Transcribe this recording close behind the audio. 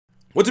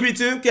What's up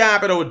YouTube,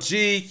 Capital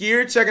G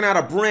here, checking out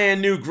a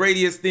brand new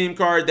Gradius theme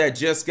card that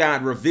just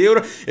got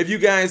revealed. If you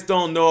guys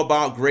don't know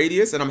about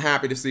Gradius, and I'm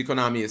happy to see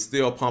Konami is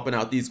still pumping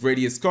out these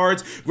Gradius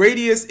cards.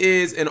 Gradius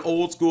is an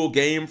old school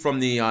game from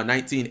the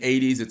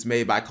 1980s. It's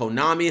made by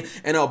Konami,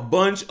 and a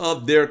bunch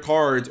of their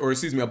cards, or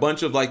excuse me, a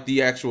bunch of like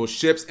the actual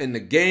ships in the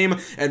game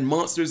and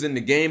monsters in the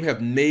game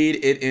have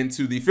made it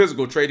into the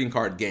physical trading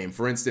card game.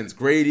 For instance,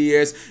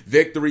 Gradius,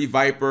 Victory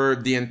Viper,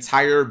 the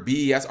entire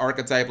BES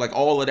archetype, like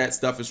all of that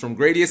stuff is from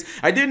Gradius.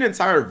 I did an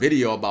entire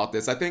video about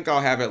this. I think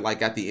I'll have it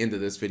like at the end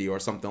of this video or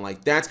something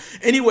like that.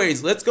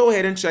 Anyways, let's go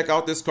ahead and check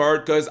out this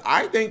card because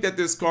I think that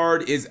this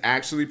card is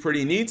actually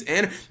pretty neat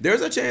and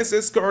there's a chance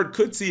this card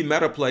could see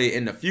meta play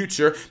in the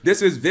future.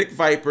 This is Vic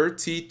Viper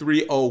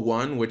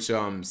T301, which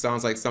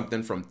sounds like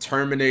something from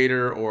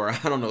Terminator or I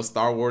don't know,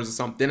 Star Wars or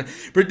something.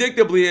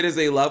 Predictably, it is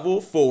a level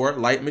 4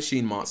 light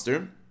machine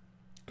monster.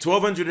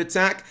 1200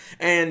 attack,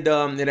 and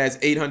it has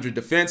 800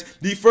 defense.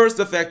 The first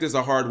effect is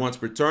a hard once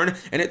per turn,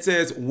 and it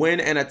says when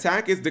an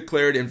attack is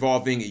declared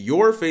involving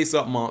your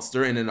face-up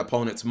monster and an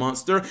opponent's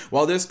monster,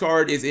 while this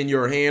card is in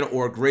your hand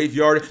or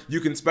graveyard, you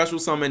can special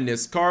summon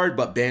this card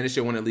but banish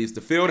it when it leaves the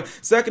field.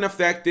 Second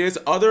effect is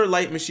other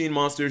light machine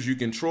monsters you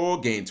control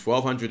gain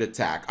 1200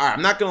 attack. Alright,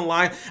 I'm not gonna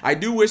lie, I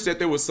do wish that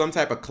there was some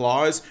type of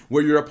clause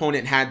where your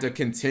opponent had to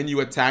continue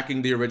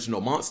attacking the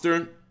original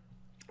monster.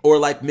 Or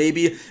like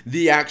maybe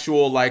the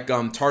actual like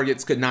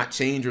targets could not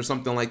change or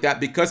something like that,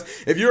 because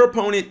if your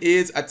opponent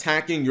is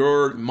attacking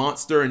your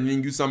monster and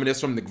then you summon this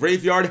from the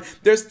graveyard,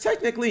 there's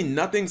technically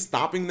nothing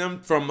stopping them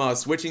from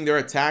switching their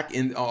attack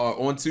in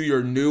onto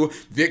your new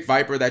Vic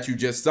Viper that you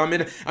just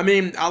summoned. I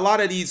mean, a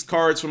lot of these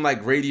cards from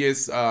like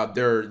Gradius,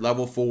 they're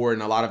level 4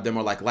 and a lot of them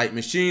are like light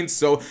machines.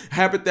 So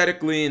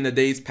hypothetically in the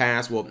days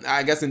past, well,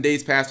 I guess in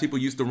days past people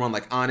used to run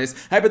like Honest.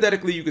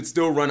 Hypothetically, you could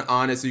still run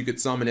Honest, so you could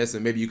summon this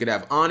and maybe you could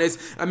have Honest.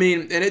 I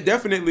mean, and it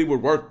definitely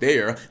would work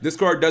there. This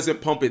card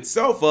doesn't pump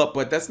itself up,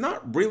 but that's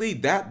not really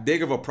that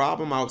big of a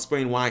problem. I'll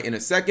explain why in a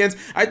second.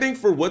 I think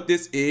for what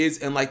this is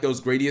and like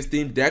those Gradius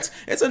themed decks,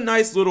 it's a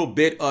nice little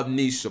bit of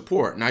niche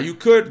support. Now you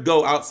could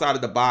go outside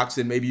of the box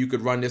and maybe you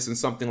could run this in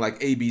something like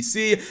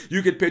ABC.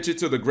 You could pitch it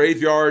to the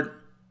graveyard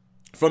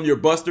from your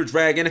Buster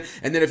Dragon,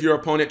 and then if your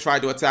opponent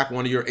tried to attack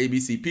one of your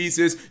ABC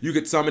pieces, you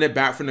could summon it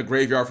back from the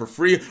graveyard for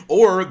free,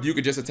 or you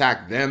could just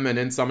attack them and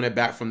then summon it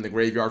back from the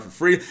graveyard for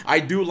free.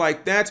 I do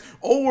like that.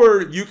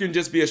 Or you can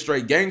just be a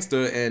straight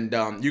gangster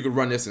and you could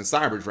run this in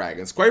Cyber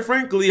Dragons. Quite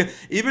frankly,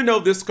 even though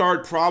this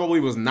card probably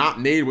was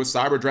not made with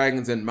Cyber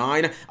Dragons in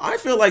mind, I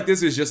feel like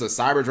this is just a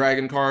Cyber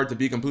Dragon card, to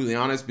be completely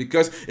honest,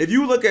 because if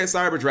you look at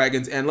Cyber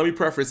Dragons, and let me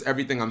preface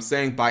everything I'm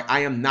saying by I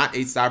am not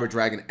a Cyber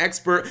Dragon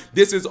expert,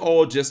 this is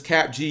all just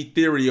Cap G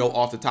theory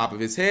off the top of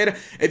his head.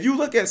 If you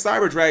look at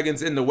Cyber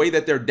Dragons and the way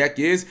that their deck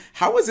is,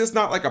 how is this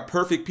not like a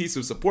perfect piece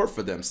of support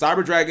for them?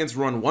 Cyber Dragons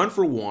run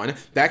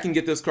 1-for-1. That can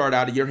get this card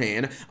out of your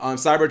hand.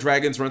 Cyber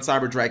Dragons run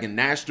Cyber Dragon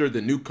Nashter,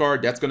 the new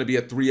card. That's going to be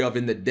a 3-of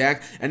in the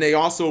deck. And they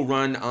also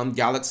run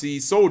Galaxy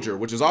Soldier,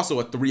 which is also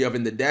a 3-of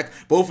in the deck.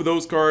 Both of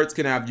those cards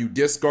can have you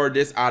discard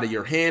this out of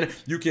your hand.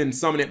 You can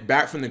summon it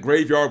back from the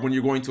graveyard when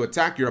you're going to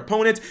attack your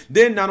opponent.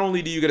 Then not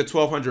only do you get a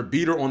 1200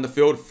 beater on the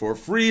field for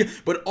free,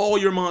 but all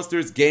your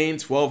monsters gain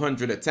 1200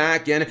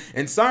 attack, and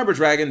Cyber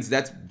Dragons,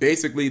 that's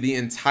basically the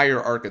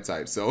entire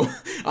archetype. So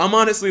I'm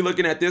honestly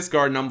looking at this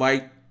card and I'm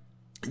like,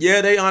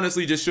 yeah, they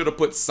honestly just should have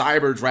put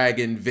Cyber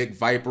Dragon Vic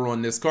Viper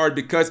on this card,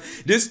 because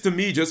this to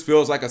me just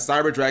feels like a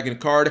Cyber Dragon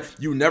card.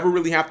 You never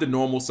really have to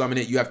normal summon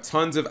it. You have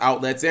tons of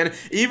outlets, and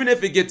even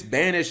if it gets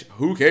banished,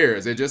 who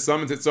cares? It just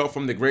summons itself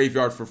from the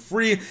graveyard for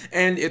free,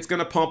 and it's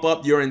gonna pump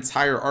up your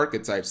entire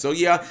archetype. So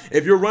yeah,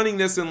 if you're running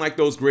this in like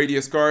those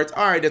Gradius cards,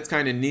 alright, that's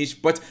kind of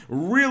niche, but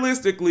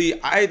realistically,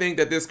 I think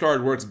that this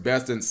card works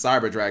best in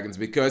Cyber Dragons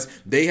because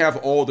they have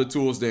all the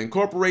tools to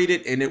incorporate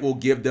it, and it will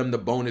give them the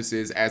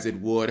bonuses as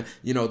it would,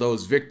 you know,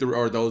 those Victor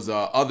or those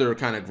other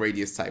kind of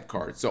Gradius type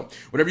cards. So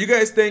whatever you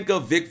guys think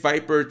of Vic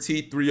Viper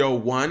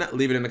T301,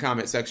 leave it in the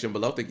comment section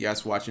below. Thank you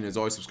guys for watching. As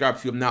always, subscribe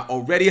if you have not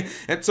already,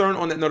 and turn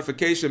on that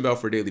notification bell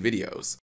for daily videos.